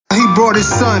brought his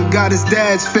son, got his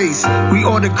dad's face. We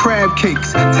ordered crab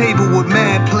cakes, table with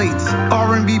mad plates.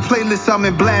 R&B playlist, I'm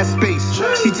in blast space.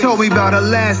 She told me about her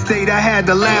last date, I had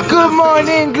to laugh. Good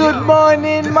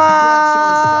morning,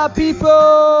 my people.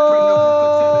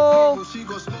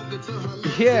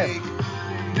 Yeah.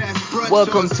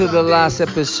 Welcome to the last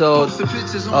episode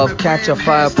of Catch a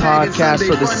Fire podcast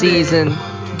for the season.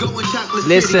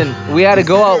 Listen, we had to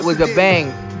go out with a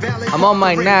bang. I'm on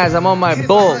my Nas, I'm on my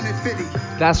bull.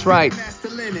 That's right.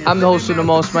 I'm the host of the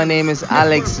most. My name is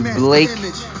Alex Blake.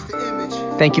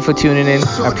 Thank you for tuning in.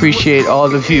 I appreciate all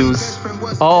the views,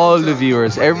 all the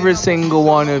viewers, every single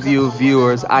one of you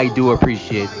viewers. I do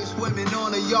appreciate,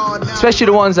 especially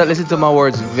the ones that listen to my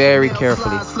words very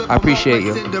carefully. I appreciate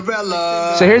you.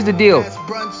 So here's the deal.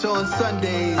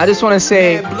 I just want to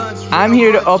say I'm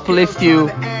here to uplift you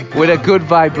with a good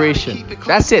vibration.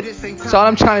 That's it. That's all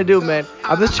I'm trying to do, man.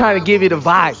 I'm just trying to give you the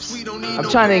vibes. I'm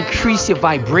trying to increase your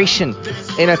vibration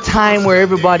in a time where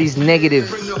everybody's negative.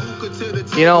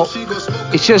 You know,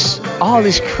 it's just all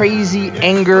this crazy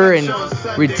anger and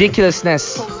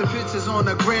ridiculousness.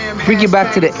 Bring you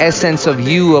back to the essence of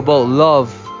you, about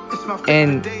love,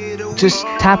 and just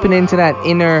tapping into that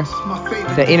inner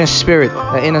spirit,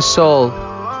 the inner soul.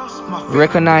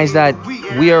 Recognize that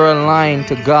we are aligned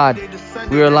to God.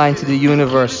 We are aligned to the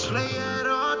universe.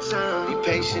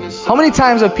 How many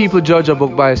times have people judged a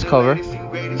book by its cover?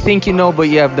 You think you know, but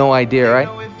you have no idea, right?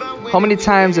 How many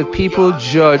times have people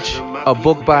judged a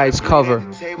book by its cover?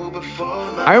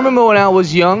 I remember when I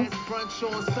was young,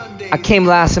 I came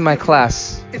last in my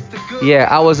class. Yeah,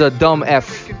 I was a dumb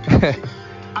F.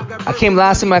 I came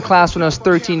last in my class when I was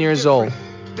 13 years old.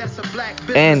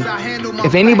 And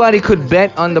if anybody could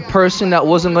bet on the person that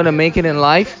wasn't going to make it in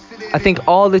life, I think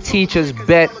all the teachers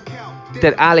bet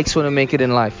that Alex wouldn't make it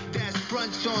in life.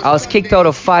 I was kicked out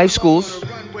of 5 schools.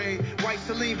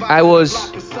 I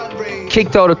was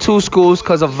kicked out of 2 schools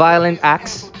because of violent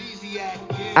acts.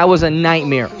 I was a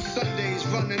nightmare.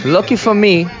 Lucky for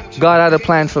me, God had a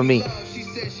plan for me.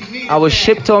 I was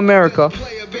shipped to America.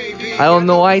 I have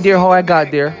no idea how I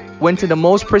got there. Went to the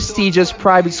most prestigious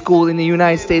private school in the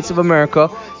United States of America.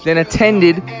 Then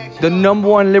attended the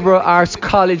 #1 liberal arts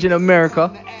college in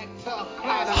America.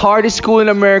 Hardest school in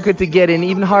America to get in,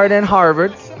 even harder than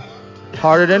Harvard.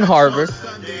 Harder than Harvard.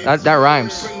 That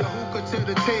rhymes.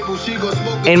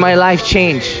 And my life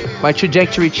changed. My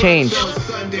trajectory changed.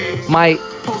 My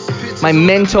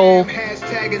mental,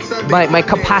 my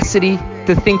capacity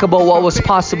to think about what was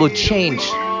possible changed.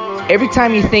 Every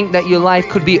time you think that your life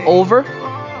could be over,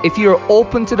 if you're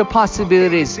open to the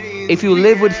possibilities, if you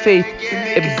live with faith,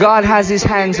 if God has his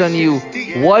hands on you,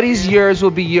 what is yours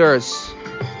will be yours.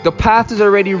 The path is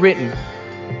already written.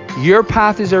 Your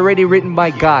path is already written by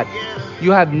God.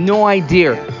 You have no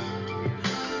idea.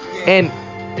 And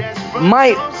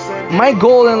my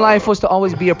goal in life was to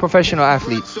always be a professional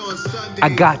athlete. I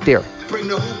got there.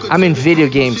 I'm in video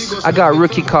games. I got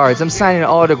rookie cards. I'm signing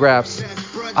autographs.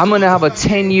 I'm going to have a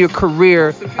 10-year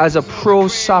career as a pro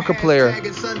soccer player.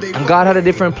 And God had a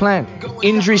different plan.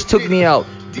 Injuries took me out.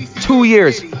 2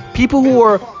 years. People who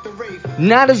were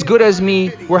not as good as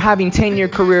me were having 10-year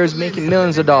careers making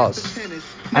millions of dollars.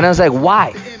 And I was like,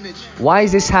 why? Why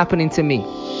is this happening to me?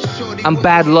 I'm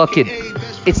bad lucked.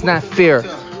 It's not fair.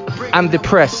 I'm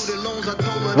depressed.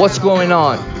 What's going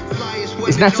on?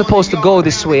 It's not supposed to go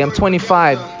this way. I'm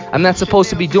 25. I'm not supposed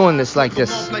to be doing this like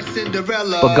this.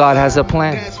 But God has a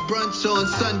plan.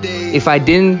 If I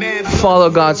didn't follow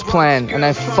God's plan and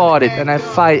I fought it and I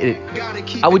fight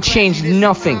it, I would change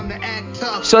nothing.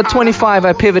 So at 25,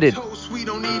 I pivoted.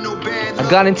 I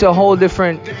got into a whole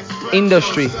different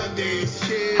industry.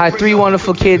 Had 3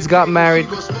 wonderful kids, got married.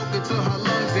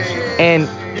 And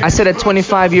I said at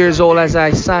 25 years old, as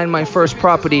I signed my first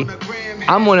property,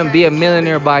 I'm going to be a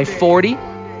millionaire by 40,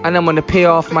 and I'm going to pay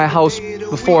off my house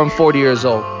before I'm 40 years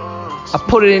old. I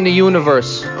put it in the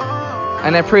universe,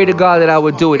 and I prayed to God that I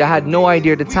would do it. I had no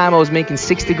idea. At the time, I was making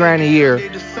 60 grand a year.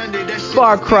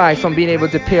 Far cry from being able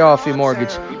to pay off your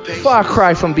mortgage. Far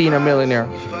cry from being a millionaire.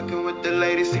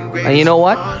 And you know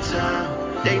what?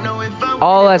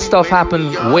 All that stuff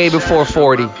happened way before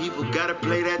 40.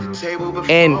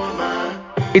 And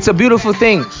it's a beautiful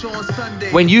thing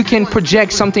when you can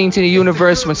project something into the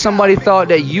universe. When somebody thought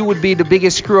that you would be the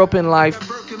biggest screw up in life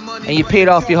and you paid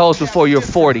off your house before you're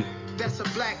 40.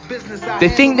 They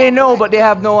think they know, but they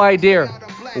have no idea.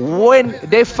 When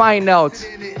they find out,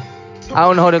 I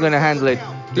don't know how they're going to handle it.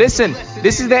 Listen,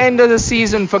 this is the end of the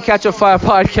season for Catch a Fire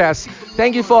podcast.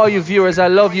 Thank you for all you viewers. I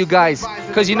love you guys.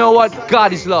 Because you know what?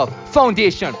 God is love.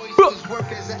 Foundation.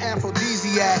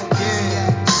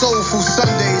 Soulful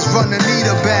Sundays. run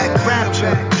Anita back.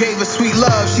 Gave her sweet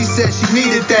love, she said she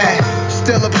needed that.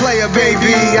 Still a player,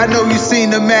 baby, I know you seen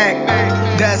the Mac.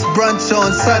 That's brunch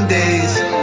on Sundays.